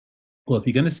well, if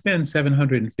you're going to spend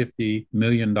 $750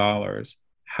 million,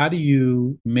 how do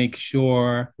you make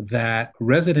sure that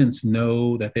residents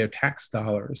know that their tax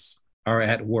dollars are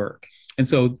at work? And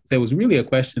so there was really a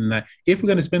question that if we're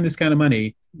going to spend this kind of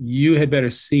money, you had better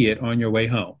see it on your way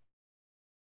home.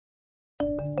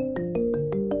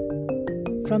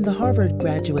 From the Harvard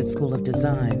Graduate School of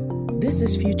Design, this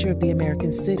is Future of the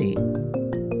American City.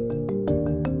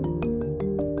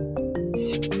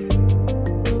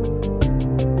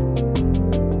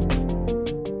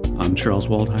 I'm Charles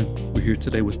Waldheim. We're here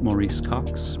today with Maurice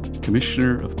Cox,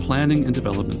 Commissioner of Planning and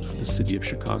Development for the City of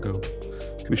Chicago.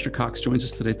 Commissioner Cox joins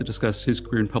us today to discuss his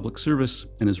career in public service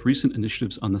and his recent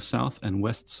initiatives on the south and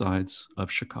west sides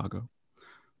of Chicago.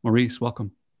 Maurice,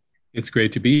 welcome. It's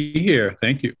great to be here.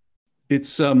 Thank you.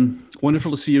 It's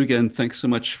wonderful to see you again. Thanks so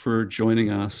much for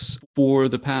joining us. For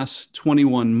the past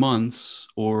 21 months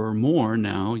or more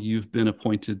now, you've been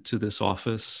appointed to this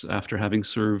office after having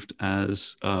served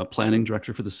as planning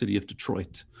director for the city of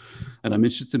Detroit. And I'm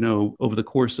interested to know, over the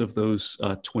course of those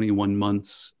 21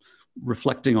 months,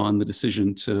 reflecting on the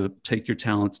decision to take your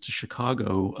talents to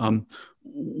Chicago,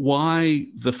 why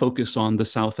the focus on the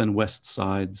south and west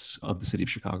sides of the city of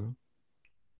Chicago?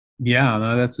 Yeah,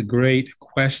 no, that's a great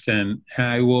question.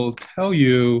 I will tell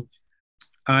you,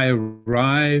 I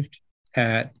arrived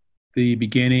at the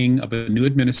beginning of a new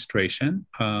administration.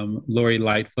 Lori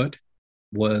Lightfoot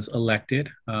was elected,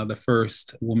 the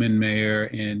first woman mayor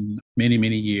in many,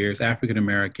 many years, African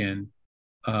American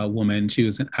woman. She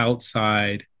was an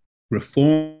outside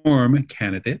reform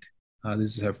candidate.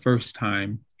 This is her first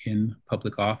time in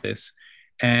public office.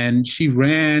 And she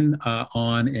ran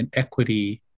on an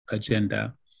equity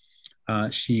agenda.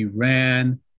 She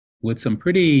ran with some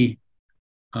pretty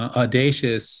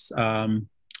audacious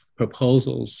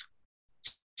proposals.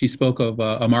 She spoke of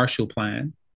a Marshall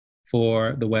Plan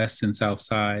for the West and South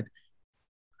Side,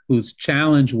 whose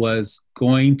challenge was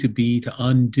going to be to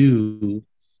undo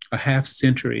a half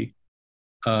century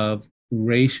of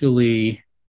racially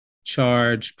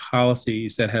charged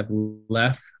policies that have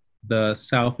left the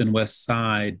South and West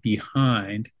Side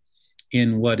behind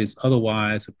in what is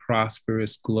otherwise a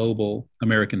prosperous global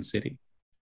American city.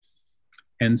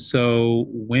 And so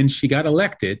when she got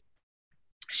elected,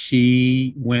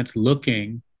 she went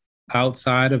looking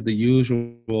outside of the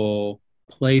usual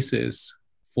places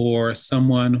for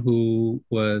someone who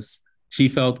she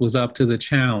felt was up to the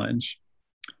challenge.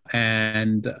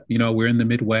 And, we're in the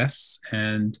Midwest,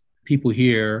 and people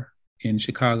here in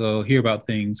Chicago hear about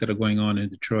things that are going on in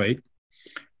Detroit.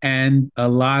 And a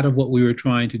lot of what we were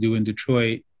trying to do in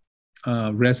Detroit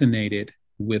resonated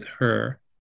with her.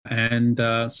 And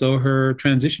so her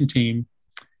transition team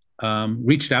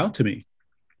reached out to me.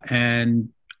 And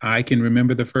I can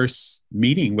remember the first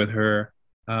meeting with her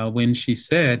when she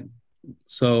said,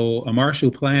 so a Marshall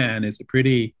Plan is a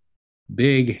pretty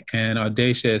big and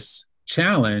audacious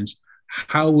challenge.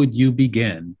 How would you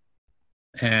begin?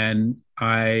 And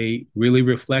I really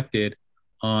reflected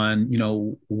on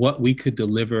what we could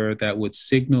deliver that would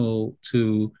signal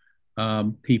to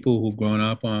people who've grown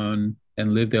up on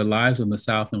and lived their lives on the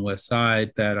South and West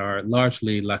Side that are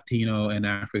largely Latino and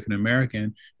African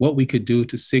American, what we could do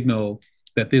to signal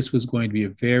that this was going to be a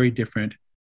very different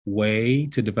way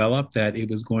to develop, that it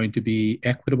was going to be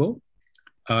equitable,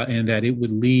 and that it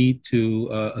would lead to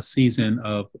a season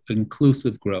of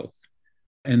inclusive growth.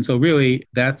 And so really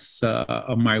that's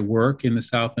my work in the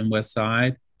South and West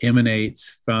Side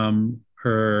emanates from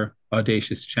her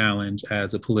audacious challenge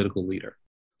as a political leader.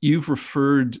 You've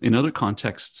referred in other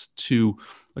contexts to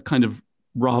a kind of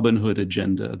Robin Hood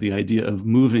agenda, the idea of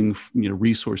moving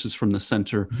resources from the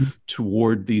center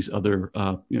toward these other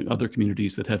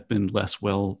communities that have been less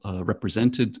well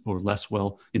represented or less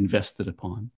well invested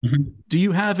upon. Do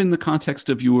you have, in the context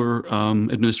of your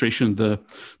administration, the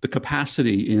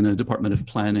capacity in a Department of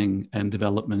Planning and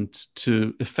Development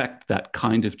to effect that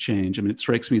kind of change? I mean, it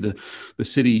strikes me the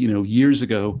city, years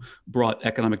ago brought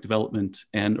economic development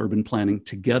and urban planning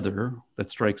together. That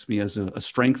strikes me as a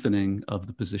strengthening of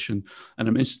the position. And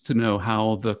I'm interested to know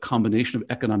how the combination of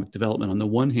economic development on the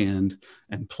one hand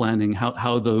and planning,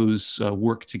 how those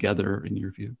work together in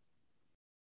your view.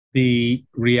 The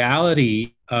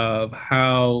reality of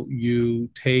how you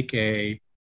take a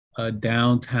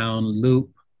downtown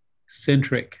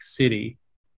loop-centric city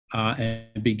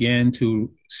and begin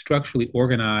to structurally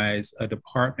organize a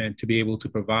department to be able to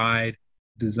provide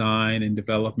design and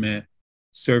development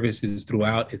services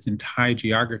throughout its entire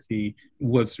geography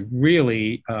was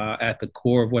really at the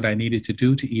core of what I needed to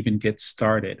do to even get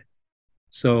started.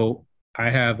 So I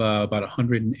have about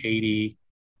 180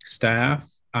 staff.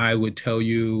 I would tell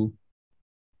you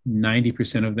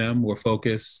 90% of them were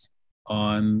focused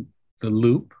on the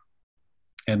Loop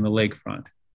and the lakefront.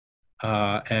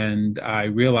 And I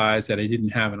realized that I didn't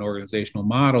have an organizational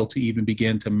model to even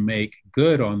begin to make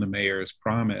good on the mayor's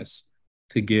promise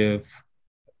to give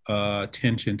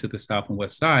attention to the South and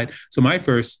West Side. So my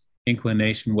first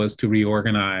inclination was to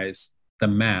reorganize the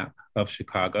map of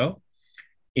Chicago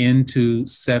into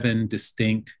 7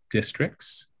 distinct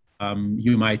districts.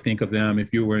 You might think of them,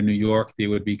 if you were in New York, they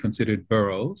would be considered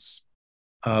boroughs.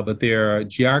 But there are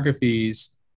geographies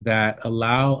that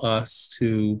allow us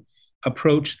to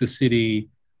approach the city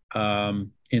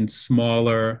in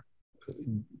smaller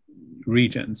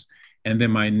regions. And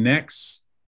then my next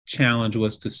challenge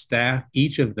was to staff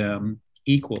each of them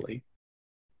equally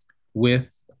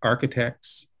with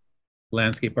architects,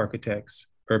 landscape architects,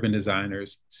 urban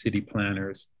designers, city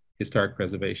planners, historic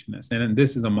preservationists. And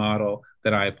this is a model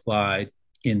that I applied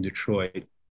in Detroit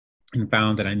and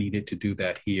found that I needed to do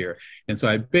that here. And so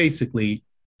I basically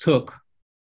took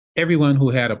everyone who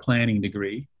had a planning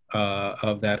degree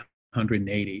of that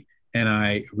 180, and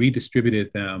I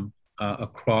redistributed them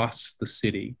across the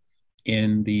city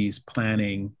in these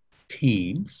planning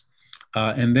teams.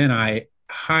 And then I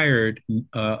hired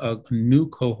a new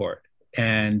cohort.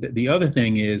 And the other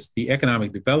thing is the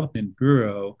Economic Development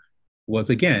Bureau was,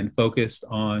 again, focused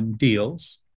on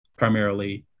deals,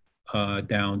 primarily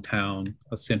downtown,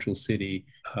 central city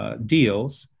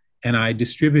deals. And I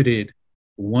distributed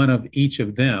one of each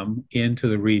of them into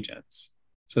the regions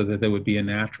so that there would be a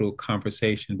natural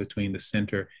conversation between the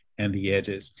center and the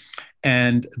edges.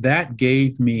 And that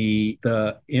gave me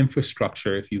the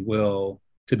infrastructure, if you will,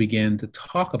 to begin to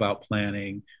talk about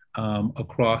planning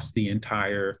across the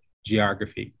entire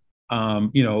geography.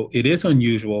 It is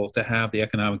unusual to have the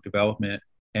economic development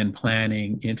and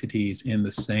planning entities in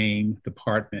the same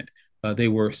department. They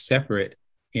were separate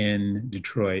in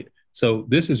Detroit. So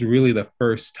this is really the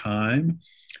first time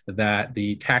that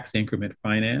the tax increment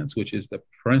finance, which is the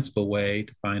principal way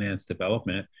to finance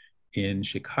development in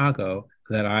Chicago,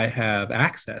 that I have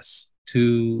access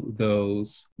to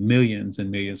those millions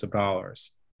and millions of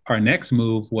dollars. Our next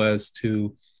move was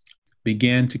to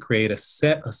begin to create a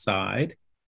set aside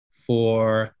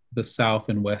for the South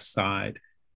and West Side.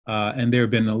 And there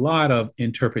have been a lot of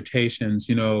interpretations.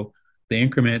 The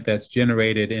increment that's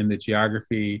generated in the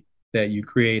geography that you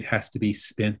create has to be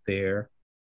spent there.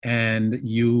 And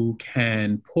you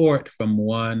can port from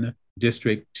one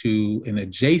district to an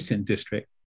adjacent district,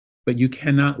 but you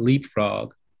cannot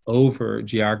leapfrog over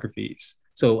geographies.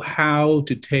 So how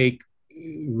to take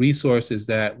resources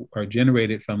that are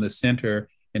generated from the center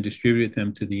and distribute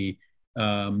them to the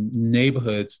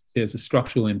neighborhoods is a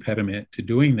structural impediment to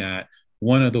doing that.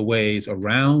 One of the ways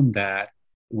around that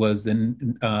was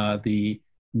the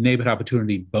Neighborhood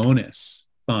Opportunity Bonus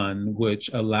Fund, which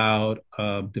allowed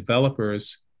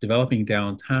developers developing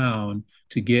downtown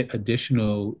to get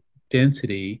additional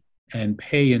density and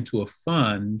pay into a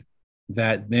fund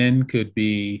that then could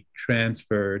be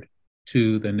transferred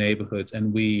to the neighborhoods.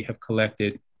 And we have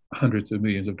collected hundreds of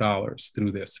millions of dollars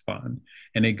through this fund.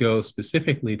 And it goes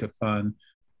specifically to fund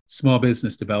small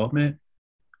business development,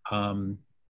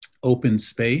 open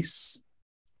space,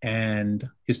 and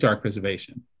historic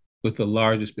preservation, with the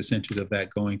largest percentage of that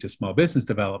going to small business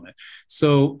development.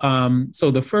 So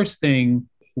the first thing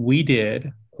we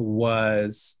did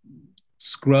was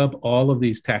scrub all of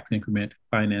these tax increment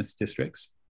finance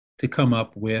districts to come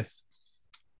up with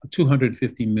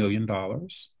 $250 million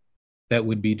that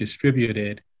would be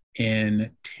distributed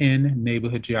in 10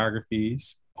 neighborhood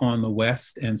geographies on the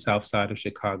west and south side of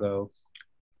Chicago,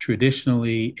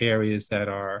 traditionally areas that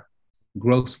are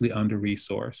grossly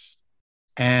under-resourced.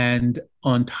 And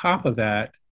on top of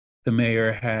that, the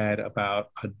mayor had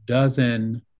about a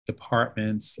dozen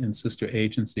departments and sister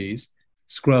agencies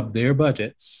scrub their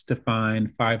budgets to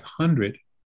find $500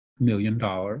 million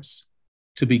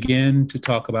to begin to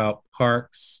talk about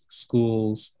parks,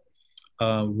 schools,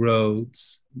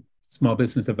 roads, small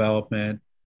business development,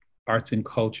 arts and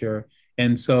culture.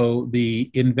 And so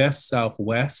the Invest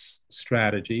Southwest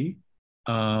strategy,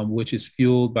 which is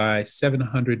fueled by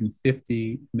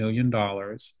 $750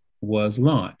 million, was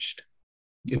launched.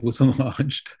 It was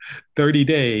launched 30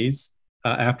 days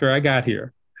after I got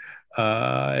here.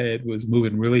 It was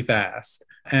moving really fast.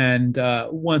 And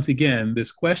once again,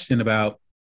 this question about,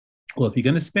 well, if you're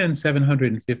going to spend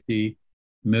 $750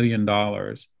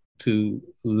 million to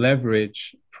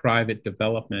leverage private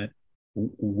development,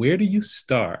 where do you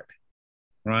start,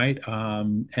 right?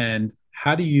 And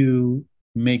how do you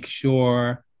make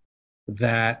sure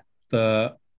that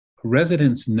the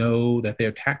residents know that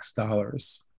their tax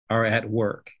dollars are at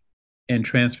work and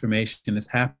transformation is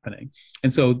happening?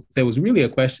 And so there was really a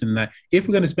question that if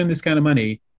we're going to spend this kind of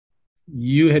money,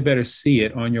 you had better see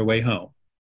it on your way home.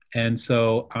 And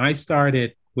so I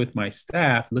started with my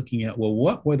staff looking at, well,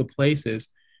 what were the places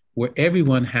where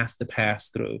everyone has to pass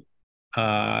through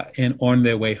and on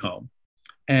their way home?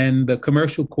 And the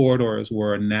commercial corridors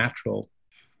were a natural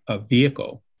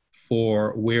vehicle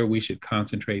for where we should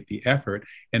concentrate the effort.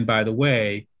 And by the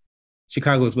way,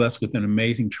 Chicago is blessed with an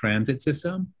amazing transit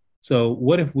system. So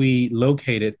what if we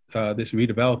located this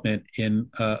redevelopment in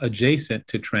adjacent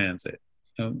to transit?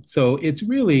 So it's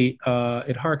really,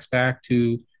 it harks back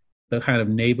to the kind of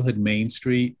neighborhood Main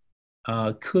Street.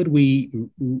 Could we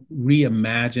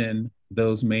reimagine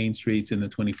those main streets in the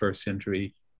 21st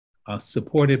century,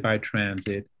 supported by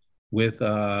transit, with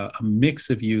a mix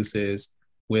of uses,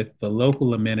 with the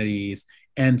local amenities,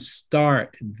 and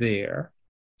start there,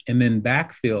 and then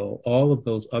backfill all of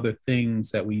those other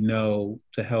things that we know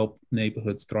to help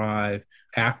neighborhoods thrive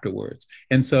afterwards?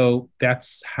 And so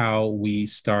that's how we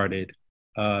started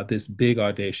this big,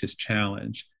 audacious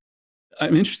challenge.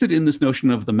 I'm interested in this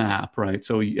notion of the map, right?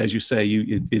 So as you say,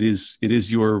 it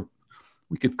is your,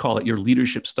 we could call it your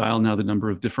leadership style now, the number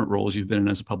of different roles you've been in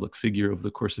as a public figure over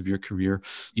the course of your career.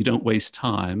 You don't waste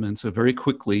time. And so very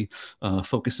quickly,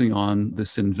 focusing on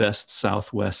this Invest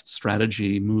Southwest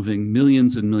strategy, moving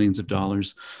millions and millions of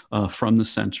dollars from the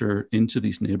center into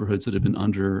these neighborhoods that have been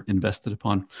under invested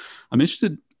upon. I'm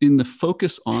interested in the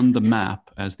focus on the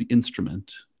map as the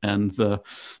instrument, and the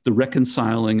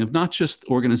reconciling of not just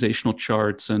organizational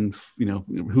charts and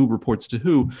who reports to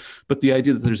who, but the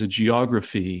idea that there's a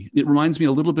geography. It reminds me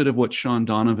a little bit of what Sean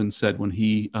Donovan said when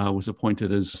he was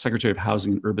appointed as Secretary of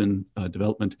Housing and Urban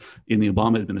Development in the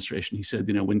Obama administration. He said,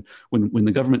 when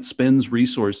the government spends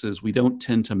resources, we don't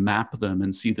tend to map them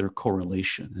and see their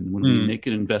correlation. And when we make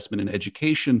an investment in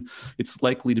education, it's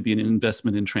likely to be an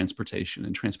investment in transportation,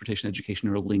 and transportation and education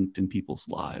are linked in people's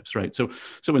lives, right? So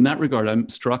in that regard, I'm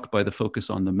struck by the focus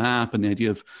on the map and the idea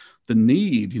of the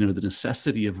need, the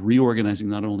necessity of reorganizing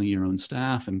not only your own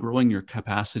staff and growing your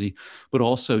capacity, but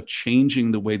also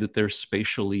changing the way that they're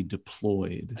spatially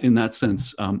deployed. In that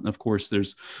sense, of course,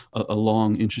 there's a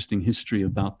long, interesting history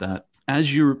about that.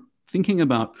 As you're thinking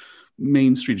about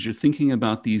Main Street, as you're thinking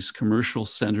about these commercial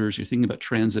centers, you're thinking about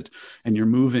transit, and you're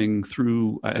moving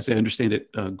through, as I understand it,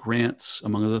 grants,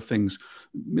 among other things,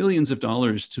 millions of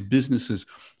dollars to businesses.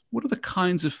 What are the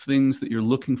kinds of things that you're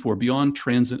looking for beyond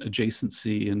transit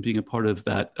adjacency and being a part of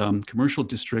that commercial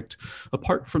district?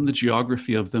 Apart from the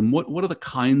geography of them, what are the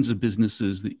kinds of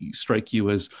businesses that strike you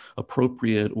as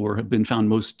appropriate or have been found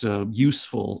most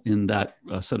useful in that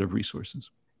set of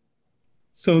resources?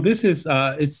 So this is,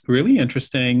 it's really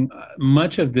interesting.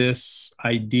 Much of this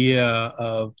idea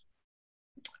of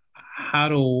how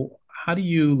do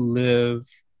you live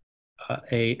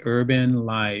a urban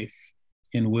life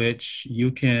in which you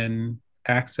can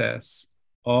access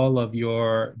all of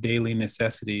your daily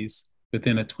necessities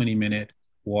within a 20-minute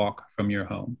walk from your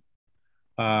home.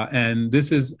 And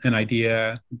this is an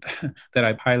idea that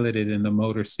I piloted in the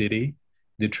Motor City,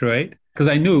 Detroit, because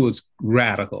I knew it was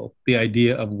radical. The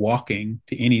idea of walking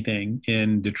to anything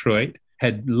in Detroit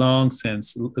had long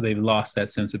since, they've lost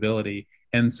that sensibility.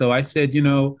 And so I said,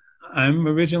 I'm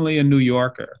originally a New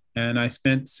Yorker, and I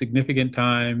spent significant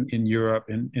time in Europe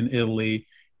and in Italy,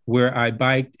 where I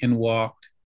biked and walked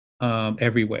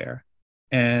everywhere.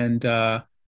 And I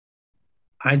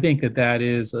think that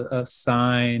is a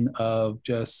sign of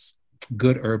just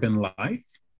good urban life,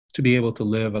 to be able to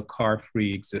live a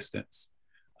car-free existence.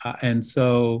 And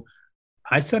so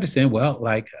I started saying, well,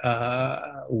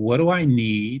 what do I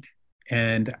need?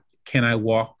 And can I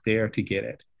walk there to get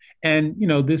it? And,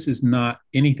 this is not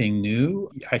anything new.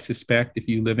 I suspect if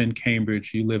you live in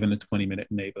Cambridge, you live in a 20-minute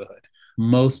neighborhood.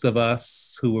 Most of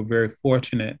us who were very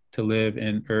fortunate to live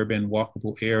in urban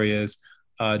walkable areas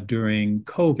during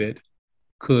COVID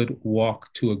could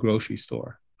walk to a grocery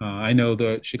store. I know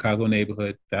the Chicago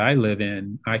neighborhood that I live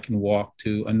in, I can walk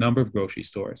to a number of grocery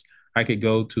stores. I could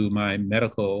go to my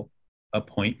medical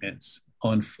appointments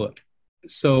on foot.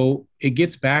 So it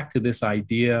gets back to this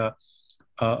idea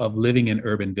of living in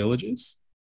urban villages.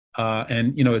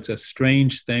 And, it's a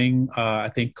strange thing. I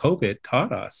think COVID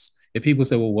taught us. If people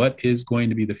say, well, what is going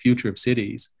to be the future of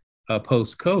cities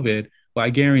post-COVID? Well, I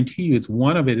guarantee you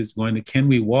one of it is going to, can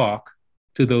we walk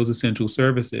to those essential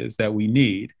services that we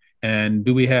need? And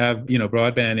do we have,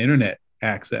 broadband internet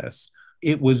access?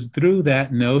 It was through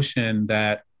that notion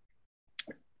that,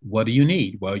 what do you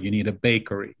need? Well, you need a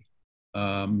bakery.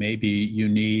 Maybe you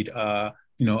need, a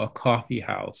coffee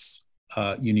house.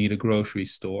 You need a grocery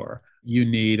store. You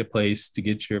need a place to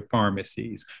get your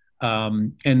pharmacies.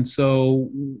 And so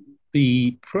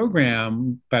the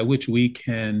program by which we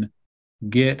can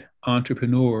get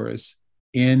entrepreneurs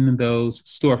in those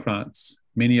storefronts,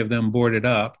 many of them boarded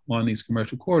up on these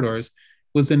commercial corridors,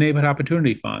 was the Neighborhood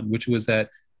Opportunity Fund, which was that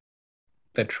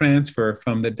transfer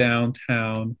from the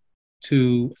downtown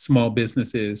to small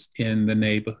businesses in the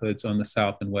neighborhoods on the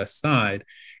south and west side.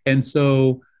 And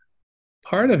so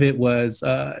part of it was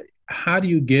how do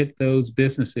you get those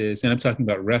businesses, and I'm talking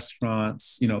about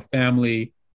restaurants,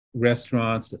 family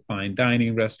restaurants, to fine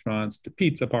dining restaurants, to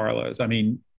pizza parlors. I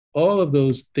mean, all of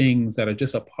those things that are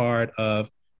just a part of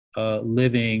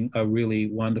living a really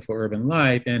wonderful urban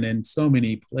life. And in so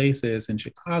many places in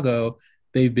Chicago,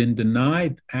 they've been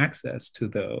denied access to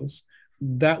those.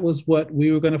 That was what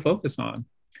we were going to focus on.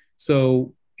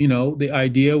 So, the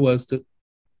idea was to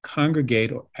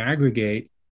congregate or aggregate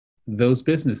those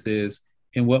businesses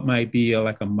in what might be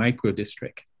like a micro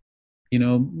district,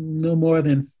 no more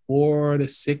than 4 to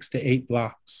 6 to 8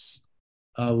 blocks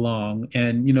long.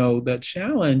 And, the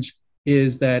challenge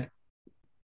is that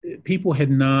people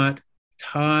had not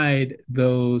tied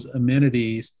those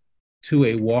amenities to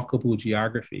a walkable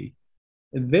geography.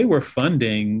 They were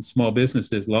funding small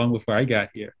businesses long before I got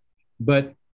here,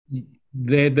 but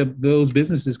those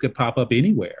businesses could pop up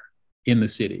anywhere in the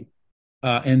city.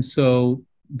 And so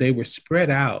they were spread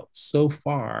out so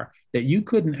far that you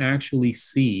couldn't actually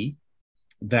see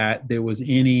that there was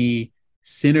any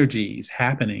synergies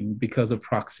happening because of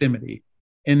proximity.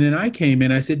 And then I came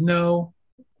in, I said, no,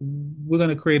 we're going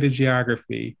to create a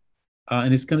geography,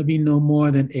 and it's going to be no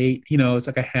more than 8, it's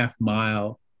like a half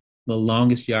mile, the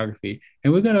longest geography.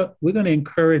 And we're going to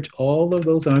encourage all of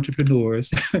those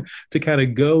entrepreneurs to kind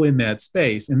of go in that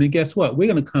space. And then guess what?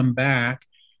 We're going to come back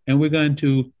and we're going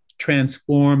to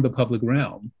transform the public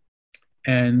realm.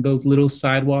 And those little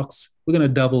sidewalks, we're going to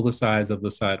double the size of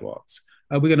the sidewalks.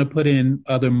 We're going to put in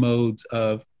other modes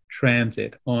of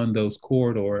transit on those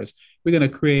corridors. We're going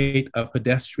to create a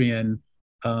pedestrian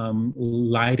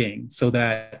lighting so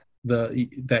that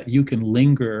you can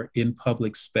linger in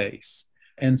public space.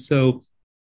 And so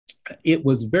it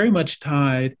was very much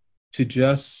tied to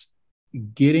just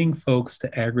getting folks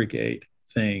to aggregate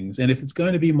things. And if it's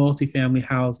going to be multifamily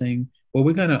housing, well,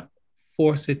 we're going to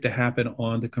force it to happen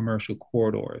on the commercial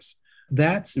corridors.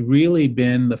 That's really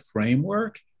been the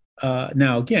framework.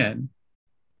 Now, again,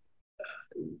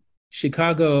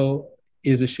 Chicago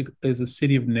is a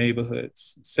city of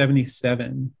neighborhoods,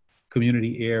 77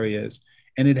 community areas,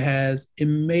 and it has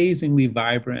amazingly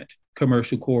vibrant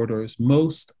commercial corridors,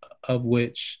 most of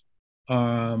which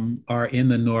are in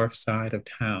the north side of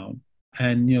town.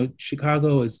 And,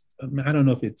 Chicago is, I don't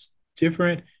know if it's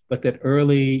different, but that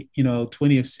early,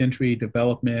 20th century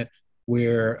development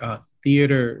where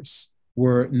theaters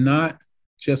were not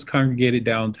just congregated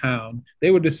downtown,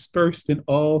 they were dispersed in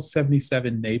all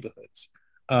 77 neighborhoods.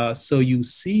 So you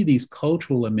see these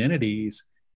cultural amenities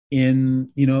in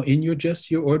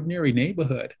your ordinary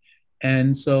neighborhood.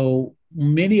 And so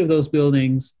many of those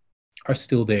buildings are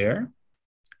still there.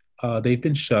 They've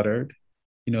been shuttered,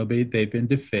 they've been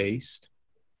defaced.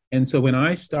 And so when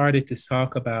I started to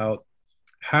talk about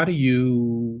where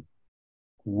do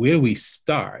we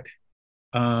start?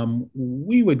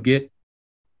 We would get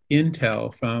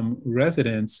intel from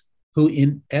residents who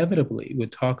inevitably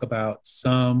would talk about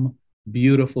some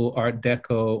beautiful Art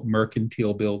Deco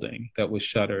mercantile building that was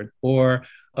shuttered, or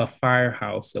a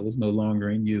firehouse that was no longer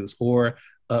in use, or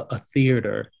a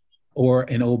theater, or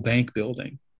an old bank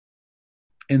building.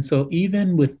 And so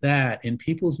even with that, in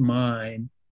people's mind,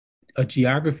 a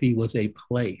geography was a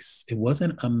place. It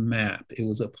wasn't a map, it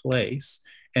was a place.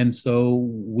 And so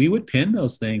we would pin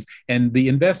those things. And the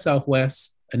Invest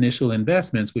Southwest initial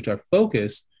investments, which are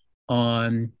focused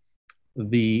on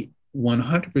the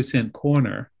 100%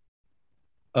 corner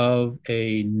of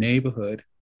a neighborhood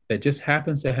that just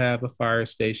happens to have a fire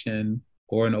station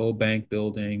or an old bank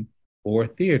building or a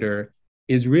theater,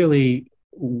 is really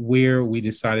where we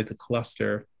decided to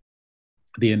cluster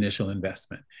the initial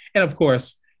investment. And of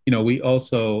course,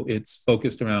 it's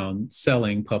focused around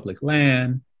selling public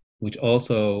land, which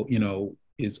also,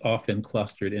 is often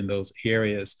clustered in those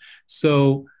areas.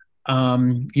 So,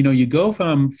 you go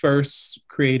from first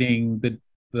creating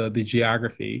the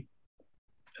geography,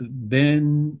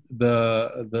 then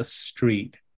the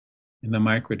street in the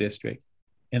micro district,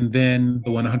 and then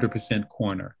the 100%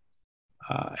 corner.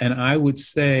 And I would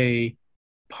say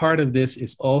part of this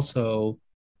is also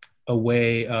a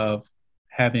way of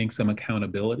having some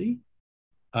accountability.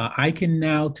 I can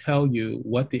now tell you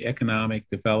what the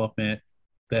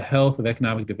health of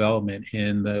economic development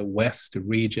in the West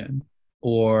region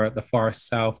or the far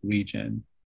South region,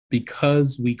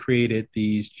 because we created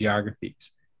these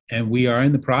geographies. And we are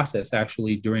in the process,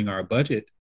 actually, during our budget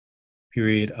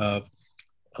period, of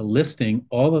listing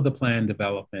all of the planned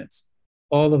developments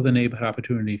all of the Neighborhood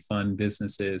Opportunity Fund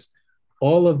businesses,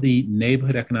 all of the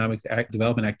neighborhood economic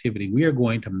development activity, we are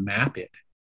going to map it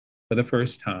for the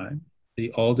first time.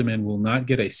 The aldermen will not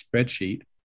get a spreadsheet.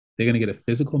 They're going to get a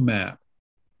physical map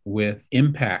with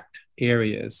impact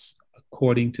areas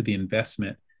according to the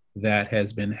investment that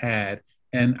has been had.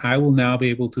 And I will now be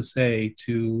able to say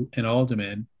to an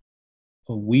alderman,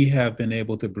 we have been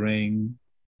able to bring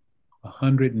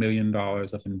 $100 million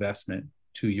of investment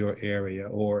to your area,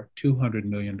 or $200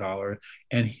 million.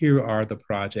 And here are the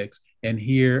projects, and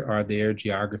here are their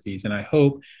geographies. And I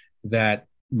hope that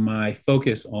my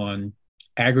focus on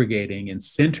aggregating and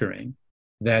centering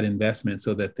that investment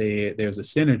so that there's a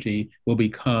synergy will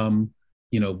become,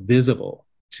 visible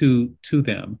to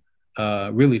them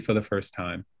really for the first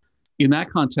time. In that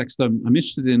context, I'm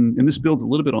interested in, and this builds a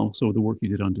little bit also with the work you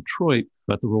did on Detroit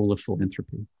about the role of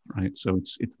philanthropy, right? So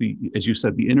it's the, as you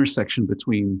said, the intersection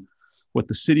between what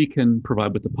the city can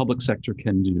provide, what the public sector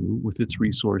can do with its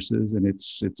resources and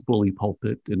its bully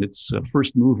pulpit and its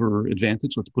first mover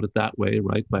advantage, let's put it that way,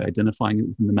 right? By identifying it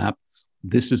within the map,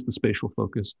 this is the spatial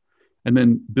focus. And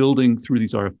then building through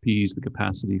these RFPs the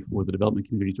capacity for the development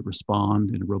community to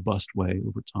respond in a robust way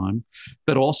over time.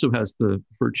 That also has the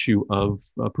virtue of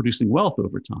producing wealth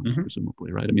over time,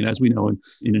 presumably, right? I mean, as we know,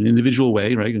 in an individual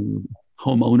way, right?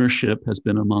 Home ownership has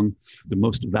been among the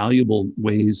most valuable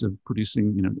ways of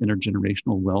producing,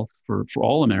 intergenerational wealth for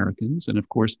all Americans. And of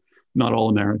course, not all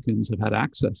Americans have had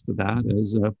access to that,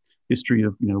 as a history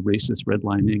of, racist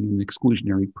redlining and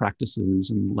exclusionary practices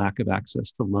and lack of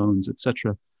access to loans, et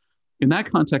cetera. In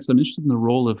that context, I'm interested in the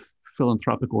role of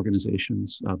philanthropic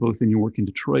organizations, both in your work in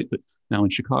Detroit, but now in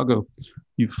Chicago.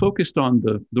 You've focused on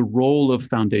the role of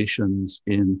foundations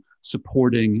in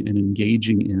supporting and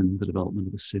engaging in the development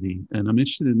of the city. And I'm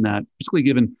interested in that, particularly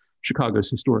given Chicago's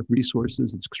historic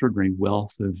resources, its extraordinary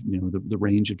wealth of, the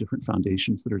range of different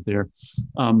foundations that are there.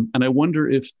 And I wonder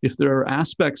if there are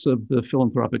aspects of the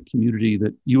philanthropic community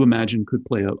that you imagine could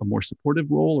play a more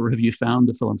supportive role, or have you found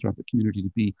the philanthropic community to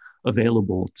be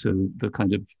available to the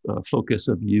kind of focus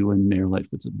of you and Mayor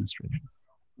Lightfoot's administration?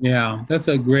 Yeah, that's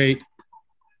a great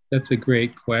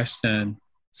question.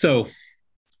 So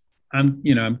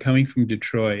I'm coming from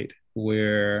Detroit,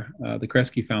 where the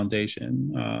Kresge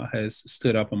Foundation has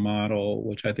stood up a model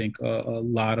which I think a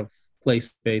lot of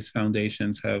place-based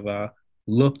foundations have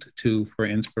looked to for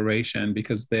inspiration,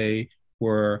 because they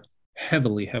were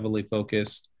heavily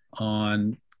focused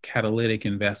on catalytic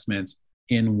investments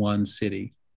in one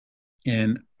city.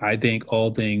 And I think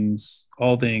all things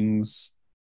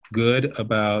good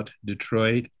about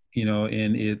Detroit,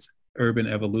 in its urban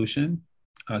evolution,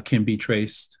 can be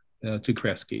traced to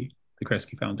Kresge. The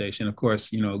Kresge Foundation. Of course,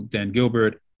 Dan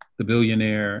Gilbert, the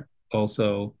billionaire,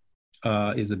 also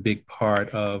is a big part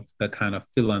of the kind of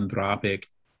philanthropic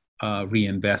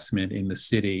reinvestment in the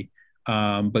city.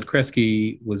 But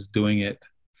Kresge was doing it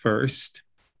first.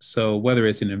 So whether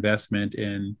it's an investment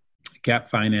in gap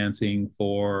financing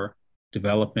for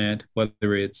development,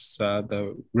 whether it's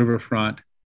the riverfront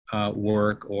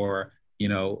work or,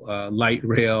 light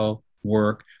rail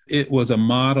work, it was a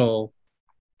model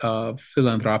of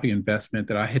philanthropic investment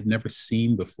that I had never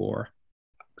seen before.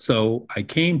 So I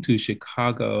came to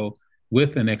Chicago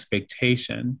with an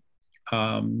expectation,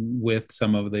 with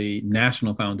some of the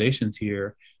national foundations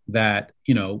here, that,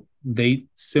 they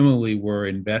similarly were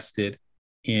invested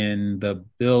in the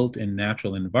built and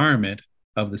natural environment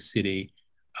of the city.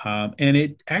 And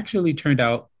it actually turned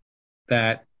out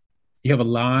that you have a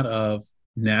lot of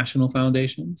national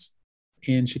foundations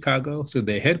in Chicago. So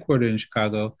they're headquartered in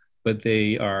Chicago, but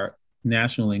they are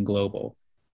national and global.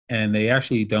 And they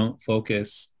actually don't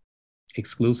focus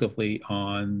exclusively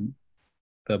on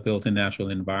the built and natural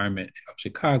environment of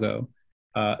Chicago.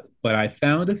 But I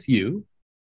found a few,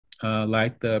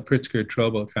 like the Pritzker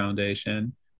Trobo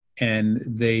Foundation, and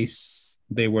they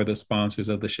were the sponsors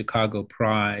of the Chicago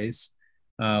Prize,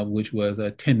 which was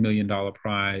a $10 million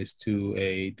prize to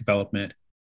a development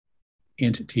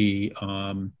entity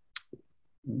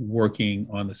working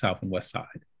on the South and West Side.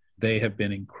 They have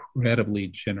been incredibly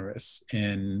generous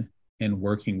in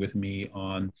working with me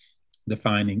on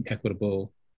defining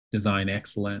equitable design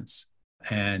excellence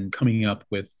and coming up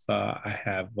with, I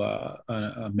have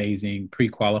an amazing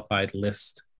pre-qualified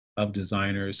list of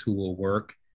designers who will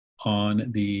work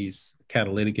on these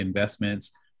catalytic investments.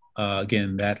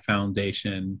 Again, that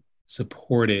foundation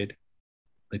supported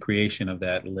the creation of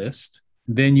that list.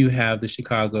 Then you have the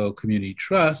Chicago Community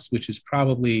Trust, which is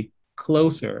probably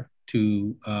closer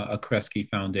to a Kresge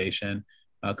Foundation,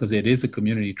 because it is a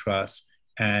community trust,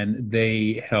 and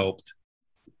they helped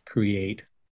create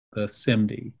the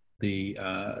SIMD, the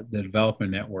developer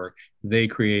network, they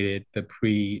created the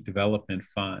pre-development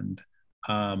fund.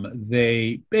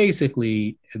 They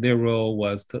basically, their role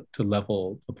was to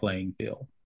level the playing field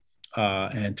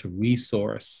and to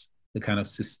resource the kind of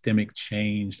systemic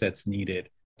change that's needed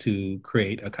to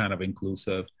create a kind of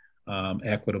inclusive,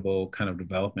 equitable kind of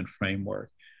development framework.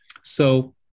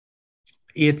 So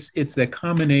it's that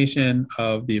combination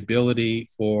of the ability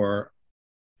for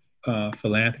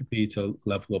philanthropy to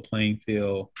level the playing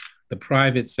field, the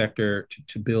private sector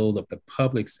to build up the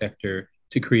public sector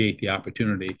to create the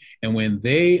opportunity. And when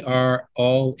they are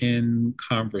all in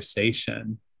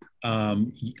conversation,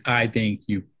 I think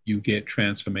you get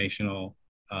transformational,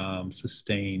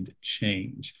 sustained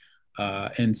change.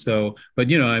 And so,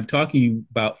 but I'm talking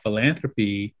about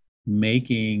philanthropy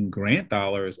making grant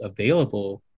dollars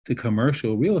available to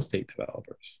commercial real estate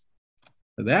developers.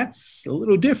 That's a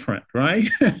little different, right?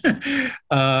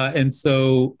 And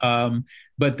so,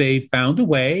 but they found a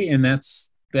way, and that's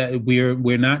that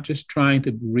we're not just trying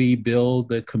to rebuild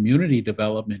the community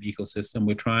development ecosystem.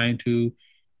 We're trying to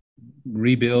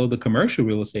rebuild the commercial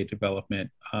real estate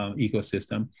development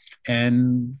ecosystem,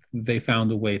 and they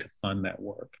found a way to fund that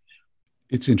work.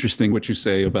 It's interesting what you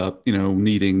say about,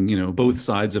 needing, both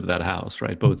sides of that house,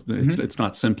 right? Both, mm-hmm. it's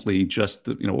not simply just,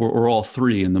 or all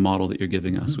three in the model that you're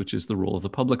giving us, mm-hmm. which is the role of the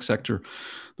public sector,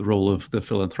 the role of the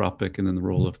philanthropic, and then the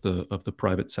role of the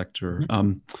private sector.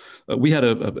 Mm-hmm. We had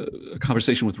a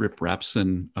conversation with Rip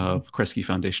Rapson of Kresge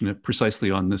Foundation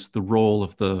precisely on this, the role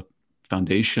of the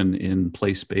foundation in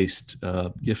place-based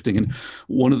gifting. And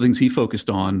one of the things he focused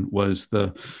on was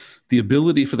the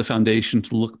ability for the foundation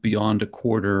to look beyond a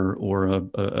quarter or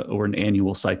an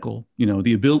annual cycle.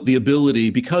 The ability,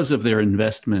 because of their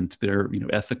investment, their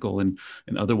ethical and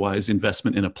otherwise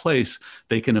investment in a place,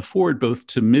 they can afford both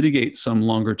to mitigate some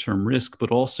longer term risk,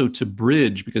 but also to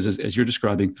bridge, because as you're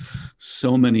describing,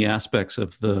 so many aspects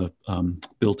of the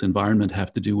built environment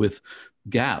have to do with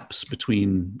gaps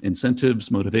between incentives,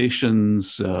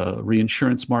 motivations,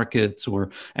 reinsurance markets,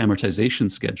 or amortization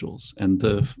schedules. And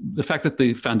the fact that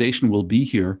the foundation will be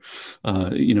here,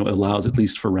 allows, at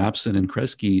least for Rapson and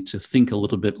Kresge, to think a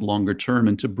little bit longer term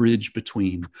and to bridge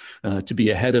between, to be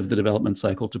ahead of the development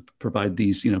cycle, to provide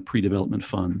these, pre-development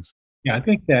funds. Yeah, I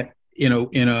think that,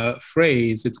 in a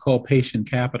phrase, it's called patient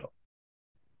capital.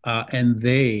 And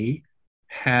they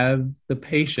have the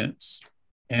patience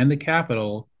and the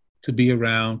capital to be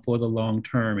around for the long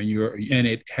term, and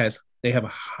they have a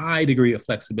high degree of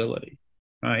flexibility,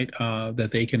 right? That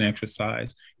they can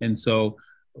exercise, and so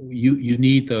you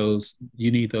need those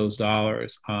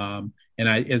dollars. And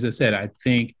as I said, I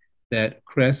think that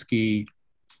Kresge,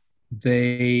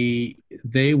 they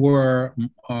were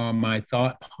my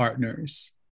thought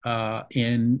partners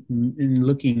in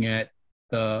looking at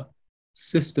the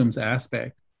systems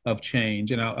aspect of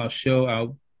change, and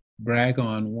I'll brag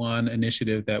on one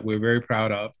initiative that we're very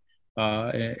proud of.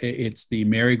 It's the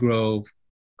Marygrove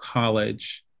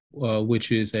College,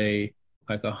 which is a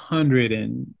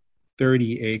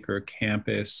 130-acre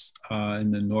campus in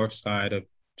the north side of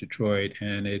Detroit,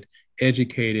 and it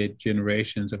educated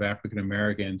generations of African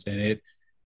Americans, and it,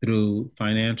 through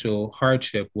financial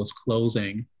hardship, was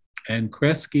closing. And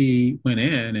Kresge went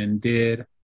in and did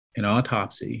an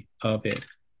autopsy of it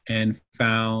and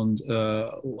found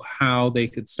how they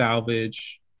could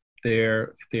salvage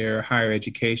their higher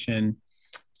education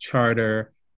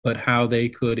charter, but how they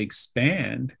could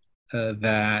expand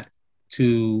that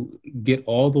to get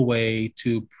all the way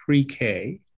to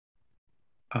pre-K,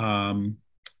 and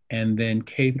then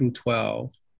K through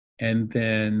 12, and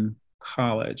then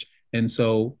college. And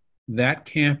so that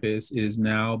campus is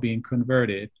now being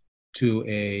converted to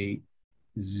a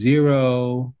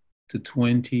 0 to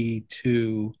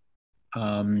 22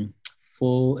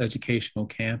 full educational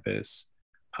campus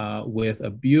with a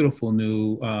beautiful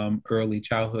new early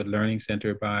childhood learning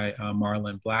center by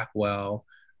Marlon Blackwell.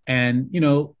 And,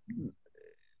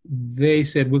 they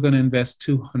said, we're going to invest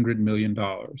 $200 million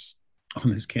on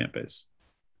this campus.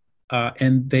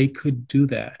 And they could do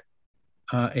that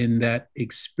in that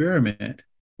experiment,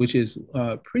 which is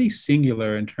pretty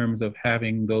singular in terms of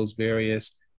having those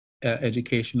various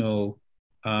educational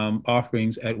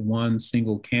offerings at one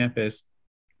single campus.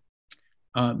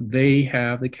 They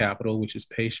have the capital, which is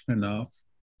patient enough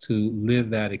to live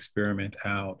that experiment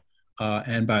out.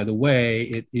 And by the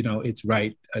way, it's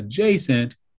right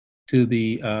adjacent to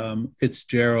the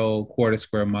Fitzgerald quarter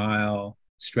square mile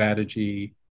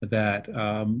strategy that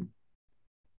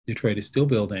Detroit is still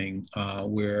building,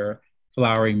 where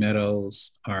flowering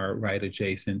meadows are right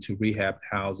adjacent to rehab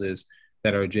houses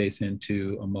that are adjacent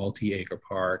to a multi-acre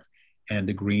park, and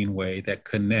the greenway that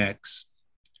connects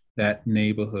that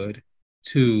neighborhood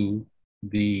to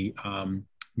the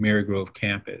Marygrove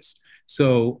campus.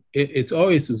 So it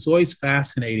was always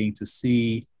fascinating to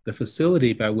see the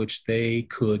facility by which they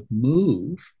could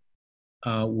move,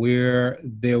 where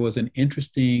there was an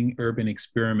interesting urban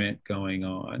experiment going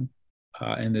on,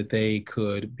 and that they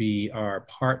could be our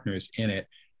partners in it.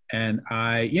 And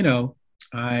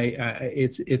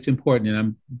it's important, and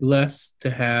I'm blessed to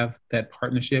have that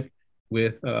partnership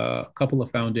with a couple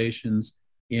of foundations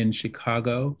in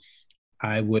Chicago.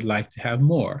 I would like to have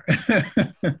more.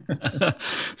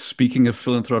 Speaking of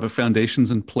philanthropic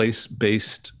foundations and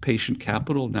place-based patient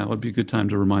capital, now would be a good time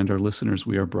to remind our listeners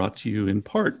we are brought to you in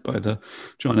part by the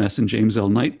John S. and James L.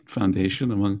 Knight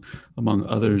Foundation, among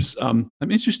others. I'm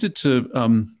interested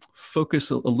to focus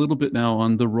a little bit now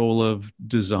on the role of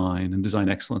design and design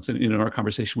excellence. And in our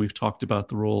conversation, we've talked about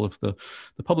the role of the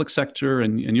public sector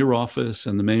and your office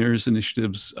and the mayor's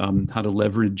initiatives, how to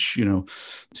leverage,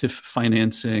 TIF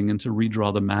financing and to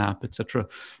redraw the map, et cetera.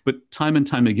 But time and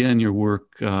time again, your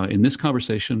work in this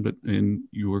conversation, but in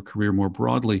your career more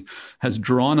broadly, has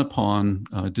drawn upon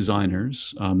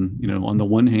designers, on the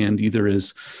one hand, either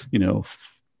as,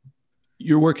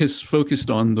 your work has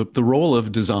focused on the role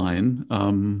of design,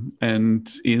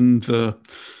 and in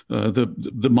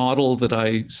the model that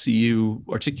I see you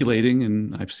articulating,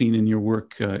 and I've seen in your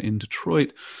work in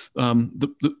Detroit, the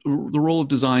role of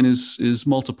design is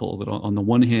multiple. That on the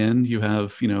one hand, you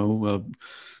have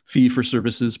fee for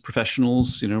services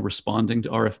professionals, responding to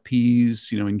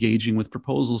RFPs, engaging with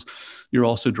proposals. You're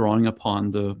also drawing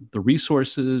upon the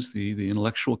resources, the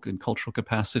intellectual and cultural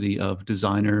capacity of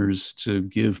designers to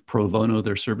give pro bono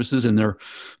their services and their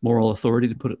moral authority,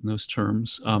 to put it in those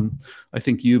terms. I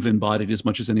think you've embodied, as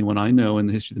much as anyone I know in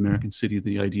the history of the American city,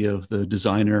 the idea of the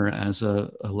designer as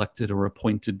a elected or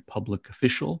appointed public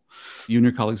official. You and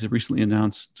your colleagues have recently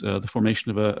announced the formation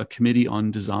of a committee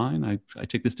on design. I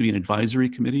take this to be an advisory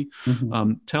committee.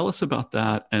 Mm-hmm. Tell us about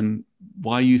that and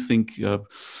why you think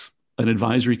an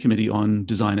advisory committee on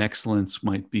design excellence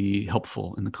might be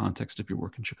helpful in the context of your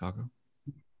work in Chicago.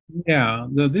 Yeah,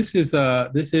 so this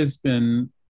has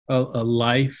been a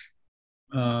life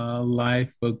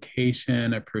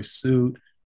vocation, a pursuit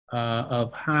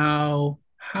of how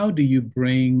do you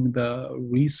bring the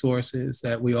resources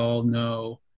that we all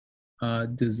know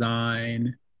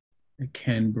design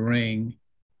can bring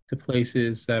to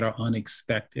places that are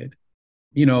unexpected.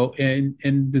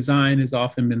 And design has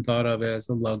often been thought of as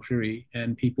a luxury,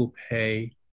 and people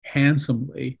pay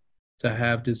handsomely to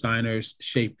have designers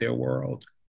shape their world.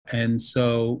 And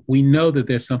so we know that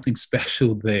there's something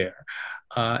special there.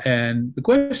 And the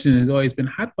question has always been,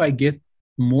 how do I get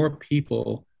more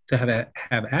people to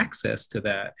have access to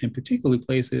that, in particularly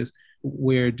places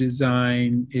where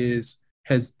design has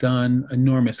done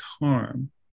enormous harm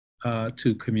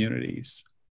to communities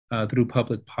through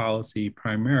public policy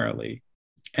primarily.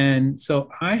 And so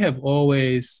I have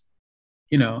always,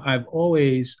 I've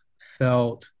always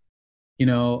felt,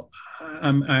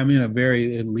 I'm in a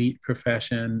very elite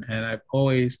profession, and I've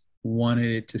always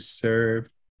wanted it to serve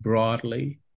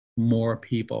broadly more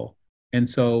people. And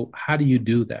so how do you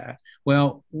do that?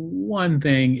 Well, one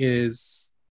thing is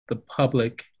the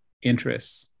public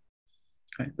interests,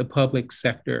 right? The public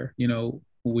sector.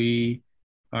 We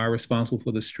are responsible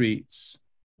for the streets.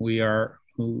 We are,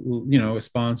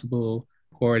 responsible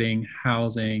supporting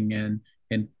housing and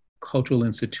cultural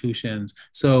institutions.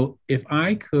 So if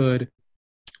I could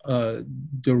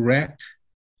direct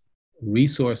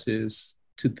resources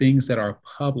to things that are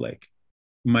public,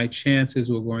 my chances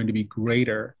were going to be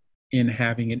greater in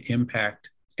having an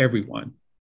impact everyone.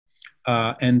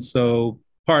 And so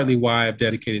partly why I've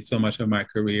dedicated so much of my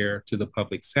career to the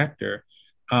public sector.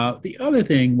 The other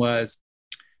thing was,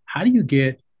 how do you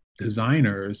get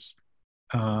designers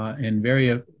and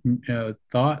very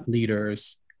thought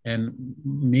leaders, and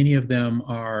many of them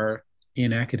are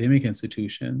in academic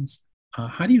institutions,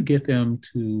 how do you get them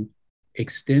to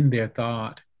extend their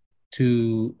thought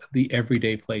to the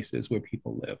everyday places where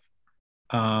people live?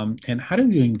 And how do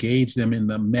you engage them in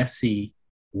the messy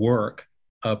work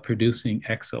of producing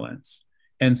excellence?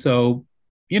 And so,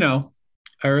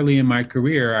 early in my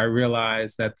career, I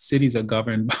realized that cities are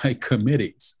governed by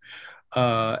committees.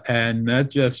 And not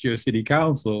just your city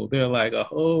council. There are like a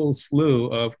whole slew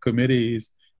of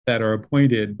committees that are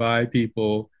appointed by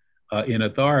people in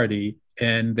authority,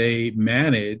 and they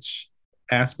manage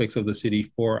aspects of the city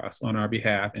for us on our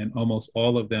behalf. And almost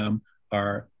all of them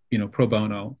are, pro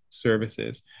bono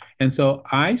services. And so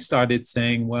I started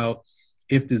saying, well,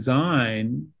 if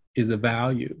design is a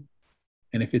value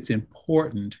and if it's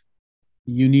important,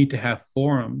 you need to have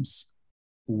forums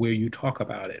where you talk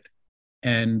about it.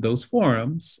 And those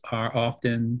forums are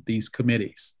often these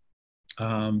committees.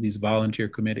 these volunteer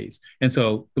committees. And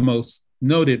so the most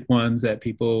noted ones that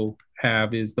people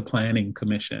have is the Planning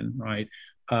Commission, right?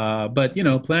 But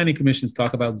planning commissions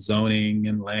talk about zoning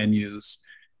and land use.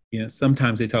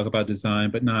 Sometimes they talk about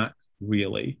design, but not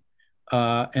really.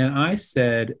 And I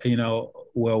said,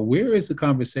 well, where is the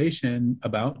conversation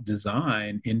about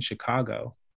design in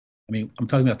Chicago? I mean, I'm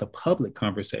talking about the public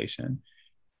conversation.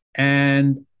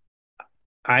 And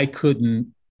I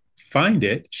couldn't find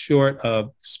it short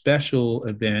of special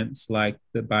events like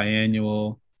the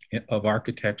Biennial of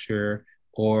Architecture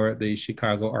or the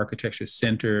Chicago Architecture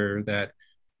Center that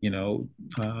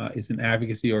is an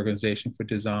advocacy organization for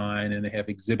design, and they have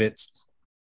exhibits.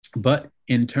 But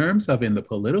in terms of in the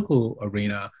political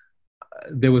arena,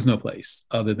 there was no place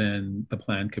other than the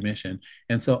Plan Commission.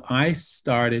 And so I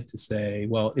started to say,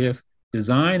 well, if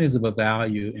design is of a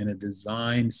value in a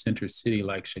design center city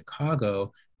like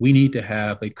Chicago, we need to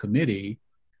have a committee,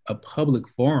 a public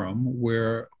forum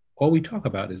where all we talk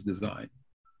about is design,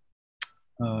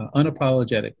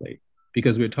 unapologetically,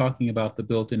 because we're talking about the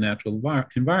built-in natural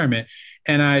environment.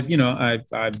 And I've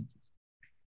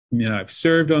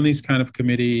served on these kind of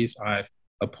committees. I've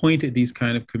appointed these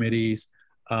kind of committees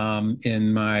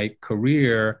in my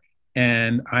career.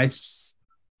 And I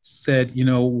said,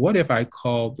 what if I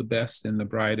called the best and the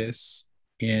brightest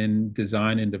in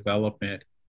design and development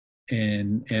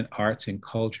and arts and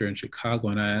culture in Chicago,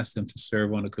 and I asked them to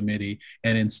serve on a committee.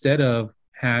 And instead of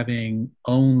having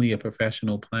only a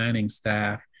professional planning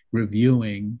staff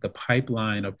reviewing the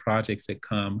pipeline of projects that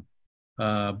come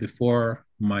before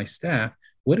my staff,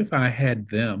 what if I had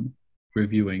them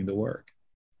reviewing the work?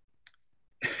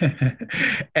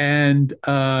 and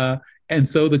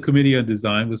so the Committee on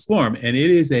Design was formed, and it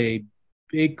is a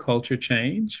big culture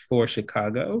change for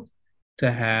Chicago to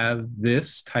have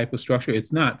this type of structure.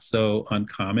 It's not so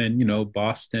uncommon.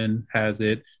 Boston has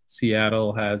it,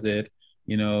 Seattle has it,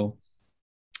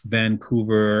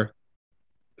 Vancouver.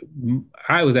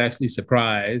 I was actually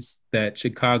surprised that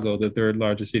Chicago, the third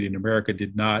largest city in America,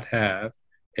 did not have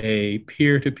a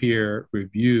peer-to-peer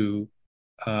review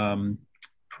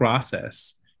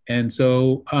process. And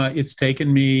so it's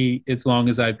taken me as long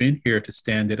as I've been here to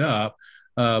stand it up.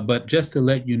 But just to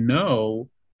let you know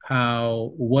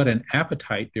what an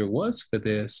appetite there was for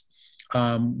this,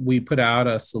 we put out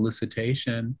a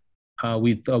solicitation.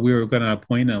 We thought we were going to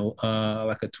appoint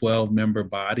a 12-member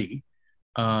body.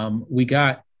 We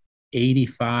got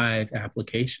 85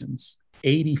 applications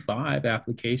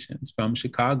from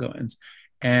Chicagoans.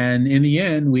 And in the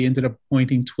end, we ended up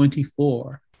appointing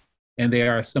 24. And they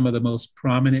are some of the most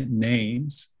prominent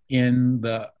names in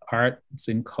the arts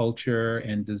and culture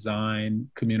and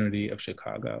design community of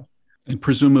Chicago. And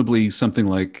presumably something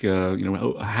like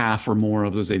half or more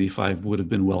of those 85 would have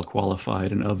been well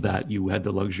qualified. And of that, you had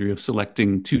the luxury of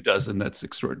selecting 24. That's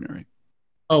extraordinary.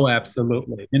 Oh,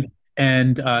 absolutely.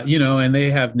 And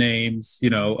they have names,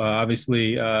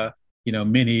 obviously,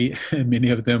 many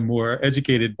of them were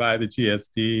educated by the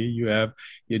GSD. You have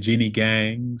Eugenie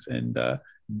Gangs and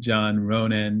John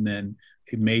Ronan, and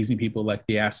amazing people like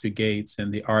the Astor Gates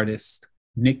and the artist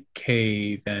Nick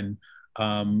Cave, and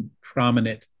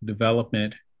prominent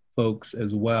development folks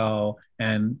as well,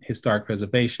 and historic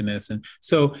preservationists. And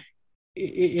so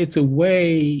it's a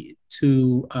way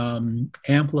to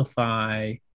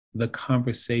amplify the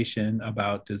conversation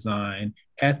about design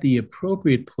at the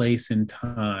appropriate place and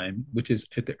time, which is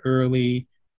at the early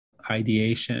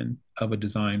ideation of a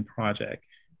design project.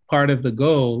 Part of the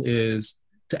goal is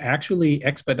to actually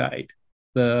expedite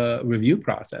the review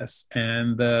process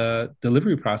and the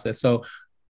delivery process. So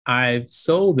I've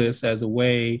sold this as a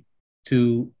way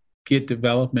to get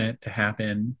development to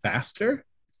happen faster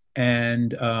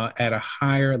and at a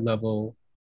higher level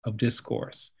of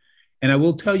discourse. And I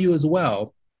will tell you as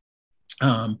well,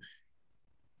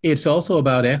 it's also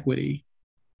about equity,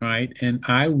 right? And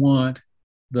I want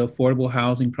the affordable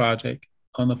housing project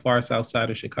on the far south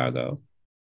side of Chicago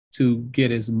to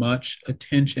get as much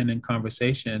attention and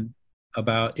conversation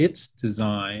about its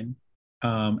design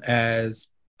as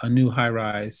a new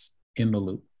high-rise in the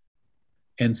Loop.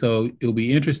 And so it'll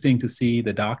be interesting to see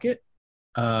the docket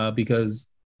because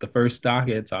the first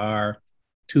dockets are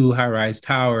 2 high-rise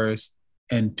towers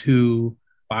and 2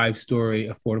 5-story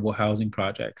affordable housing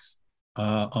projects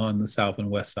on the south and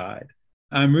west side.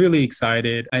 I'm really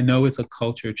excited. I know it's a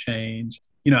culture change.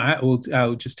 I will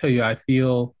just tell you, I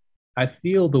feel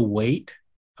the weight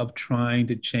of trying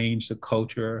to change the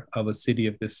culture of a city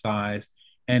of this size,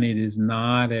 and it is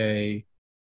not a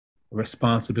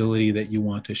responsibility that you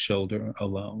want to shoulder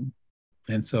alone.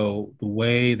 And so the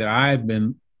way that I've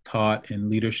been taught in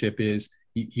leadership is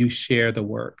you share the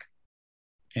work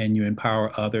and you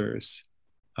empower others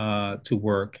to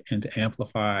work and to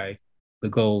amplify the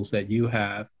goals that you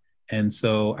have. And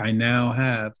so I now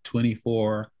have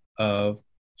 24 of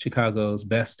Chicago's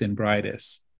best and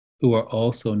brightest who are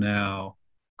also now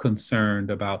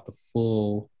concerned about the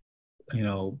full, you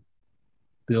know,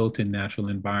 built-in natural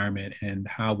environment and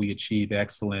how we achieve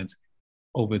excellence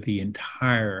over the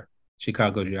entire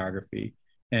Chicago geography.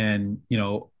 And, you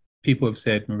know, people have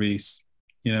said, Maurice,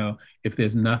 you know, if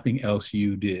there's nothing else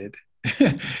you did,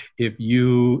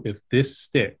 if this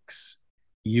sticks,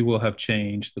 you will have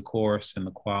changed the course and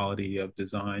the quality of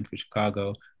design for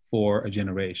Chicago for a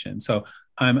generation. So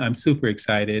I'm super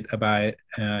excited about it.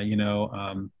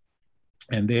 And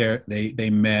they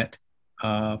met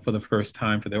for the first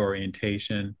time for their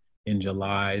orientation in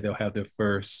July. They'll have their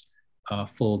first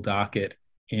full docket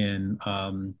in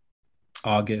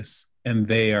August, and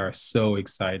they are so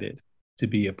excited to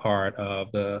be a part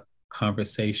of the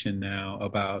conversation now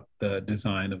about the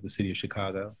design of the city of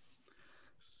Chicago.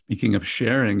 Speaking of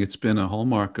sharing, it's been a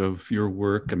hallmark of your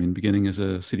work. I mean, beginning as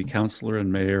a city councilor and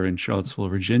mayor in Charlottesville,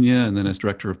 Virginia, and then as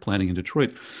director of planning in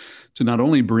Detroit, to not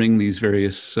only bring these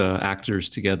various actors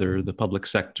together, the public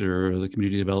sector, the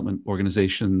community development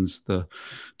organizations, the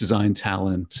design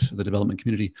talent, the development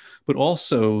community, but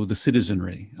also the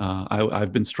citizenry.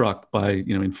 I've been struck by,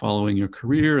 in following your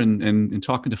career and in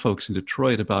talking to folks in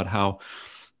Detroit about how,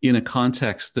 in a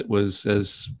context that was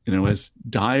as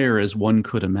dire as one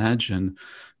could imagine,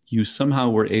 you somehow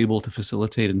were able to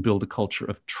facilitate and build a culture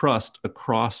of trust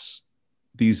across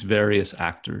these various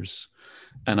actors.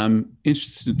 And I'm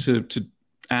interested to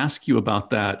ask you about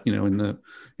that,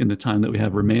 in the time that we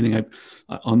have remaining.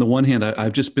 On the one hand,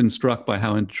 I've just been struck by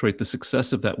how in Detroit the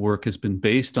success of that work has been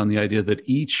based on the idea that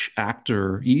each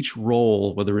actor, each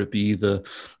role, whether it be the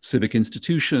civic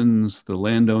institutions, the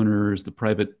landowners, the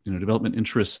private development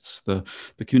interests, the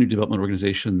community development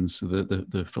organizations,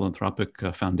 the philanthropic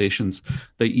foundations,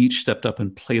 they each stepped up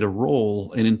and played a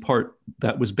role. And in part,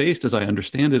 that was based, as I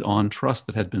understand it, on trust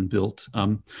that had been built.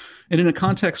 And in a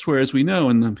context where, as we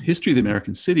know, in the history of the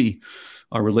American city,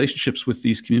 our relationships with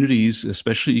these communities,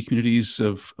 especially communities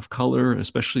of color,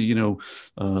 especially,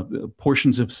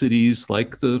 portions of cities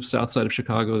like the South Side of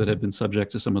Chicago that have been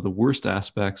subject to some of the worst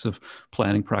aspects of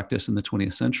planning practice in the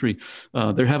 20th century.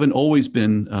 There haven't always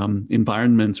been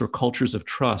environments or cultures of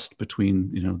trust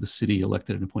between, the city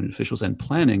elected and appointed officials and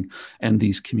planning and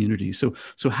these communities.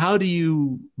 So how do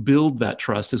you build that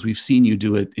trust as we've seen you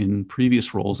do it in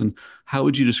previous roles? And how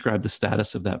would you describe the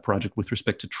status of that project with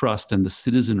respect to trust and the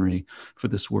citizenry for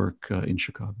this work in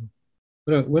Chicago?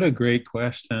 What a great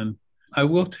question. I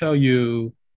will tell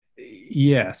you,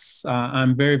 yes,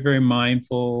 I'm very, very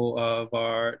mindful of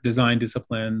our design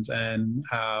disciplines and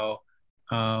how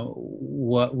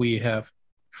what we have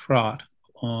fraught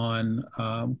on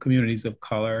communities of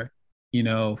color,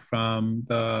 from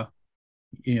the,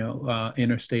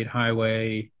 interstate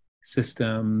highway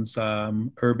systems,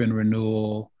 urban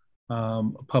renewal,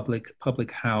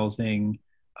 public housing.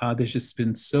 There's just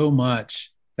been so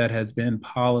much that has been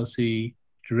policy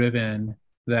driven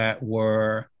that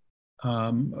were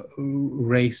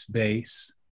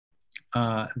race-based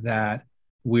that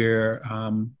we're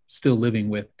still living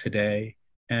with today.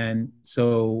 And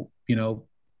so,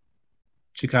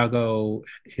 Chicago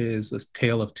is a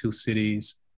tale of two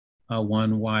cities,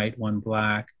 one white, one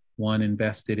Black, one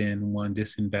invested in, one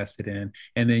disinvested in.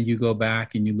 And then you go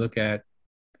back and you look at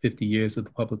 50 years of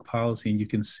the public policy and you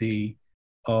can see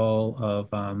all of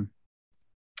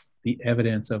the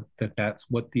evidence of that's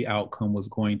what the outcome was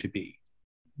going to be.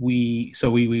 We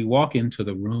walk into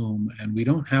the room and we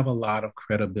don't have a lot of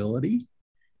credibility.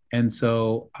 And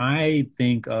so I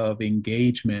think of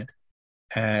engagement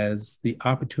as the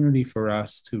opportunity for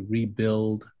us to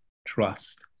rebuild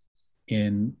trust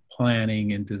in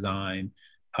planning and design.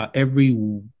 Every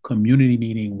community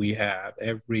meeting we have,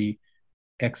 every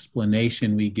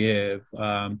explanation we give,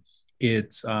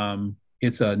 it's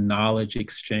a knowledge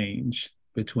exchange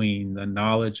between the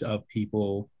knowledge of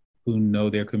people who know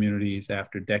their communities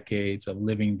after decades of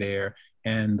living there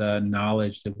and the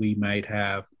knowledge that we might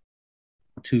have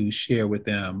to share with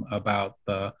them about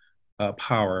the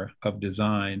power of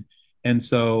design. And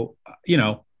so,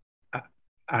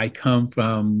 I come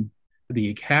from the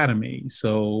academy.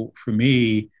 So for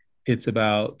me, it's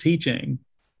about teaching.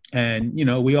 And,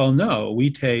 we all know we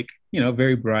take,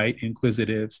 very bright,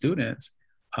 inquisitive students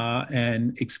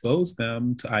and expose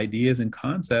them to ideas and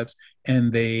concepts,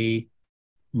 and they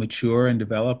mature and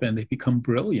develop and they become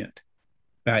brilliant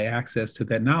by access to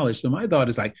that knowledge. So my thought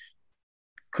is like,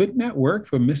 couldn't that work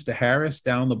for Mr. Harris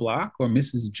down the block or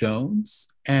Mrs. Jones?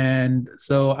 And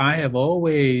so I have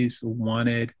always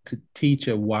wanted to teach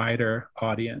a wider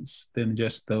audience than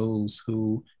just those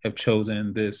who have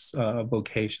chosen this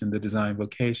vocation, the design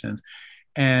vocations.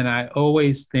 And I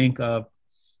always think of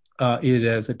it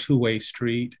as a two-way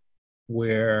street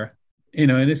where,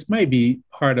 and this might be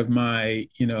part of my,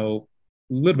 a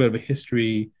little bit of a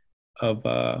history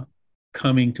of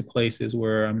coming to places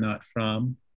where I'm not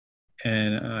from.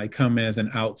 And I come as an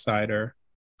outsider.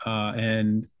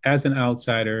 And as an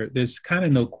outsider, there's kind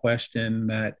of no question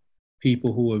that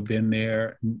people who have been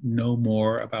there know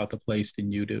more about the place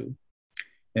than you do.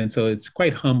 And so it's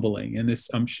quite humbling. And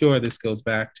I'm sure this goes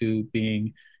back to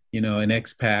being, an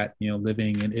expat,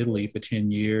 living in Italy for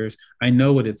 10 years. I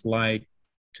know what it's like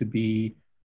to be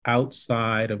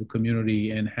outside of a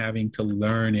community and having to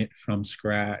learn it from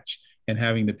scratch and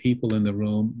having the people in the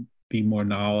room be more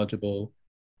knowledgeable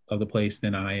of the place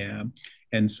than I am.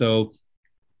 And so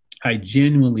I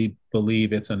genuinely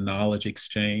believe it's a knowledge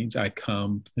exchange. I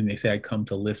come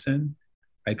to listen,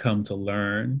 I come to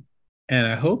learn, and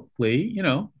I hopefully,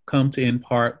 come to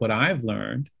impart what I've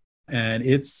learned. And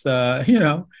it's, there's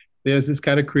this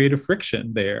kind of creative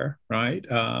friction there, right?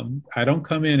 I don't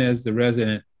come in as the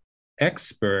resident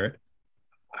expert.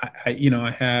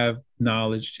 I have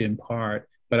knowledge to impart,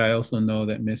 but I also know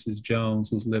that Mrs. Jones,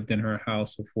 who's lived in her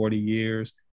house for 40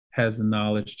 years, has the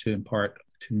knowledge to impart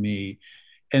to me.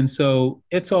 And so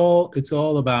it's all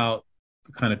about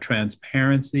the kind of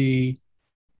transparency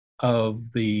of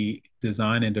the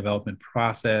design and development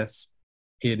process.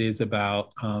 It is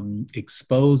about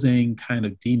exposing, kind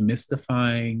of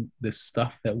demystifying the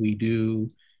stuff that we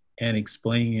do and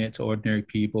explaining it to ordinary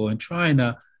people and trying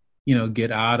to,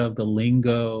 get out of the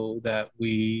lingo that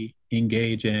we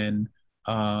engage in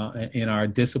our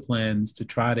disciplines to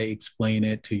try to explain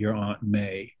it to your Aunt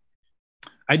May.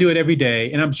 I do it every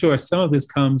day. And I'm sure some of this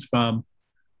comes from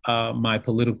my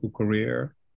political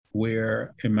career,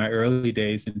 where in my early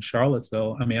days in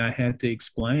Charlottesville, I had to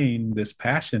explain this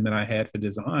passion that I had for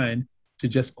design to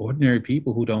just ordinary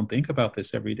people who don't think about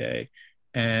this every day.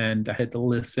 And I had to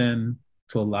listen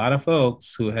to a lot of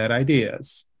folks who had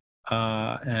ideas.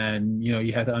 And,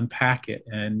 you had to unpack it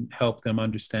and help them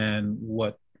understand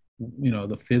what,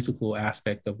 the physical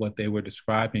aspect of what they were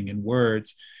describing in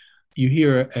words. You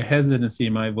hear a hesitancy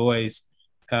in my voice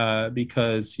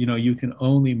because, you can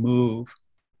only move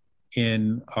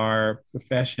in our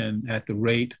profession at the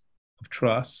rate of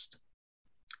trust.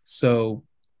 So,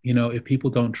 if people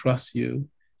don't trust you,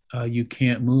 you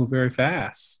can't move very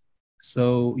fast.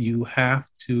 So you have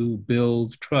to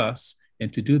build trust.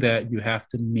 And to do that, you have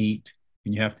to meet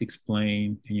and you have to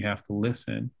explain and you have to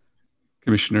listen.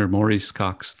 Commissioner Maurice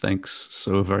Cox, thanks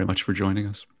so very much for joining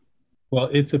us. Well,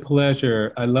 it's a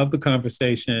pleasure. I love the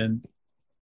conversation.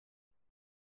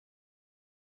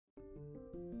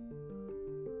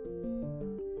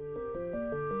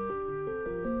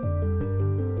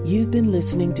 You've been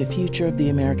listening to Future of the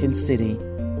American City,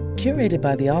 curated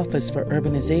by the Office for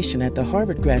Urbanization at the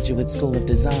Harvard Graduate School of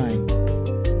Design.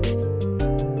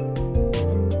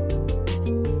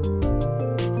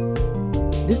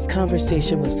 This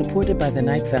conversation was supported by the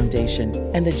Knight Foundation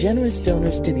and the generous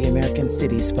donors to the American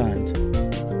Cities Fund.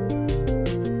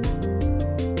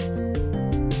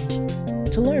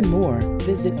 To learn more,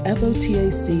 visit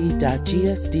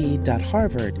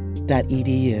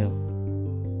fotac.gsd.harvard.edu.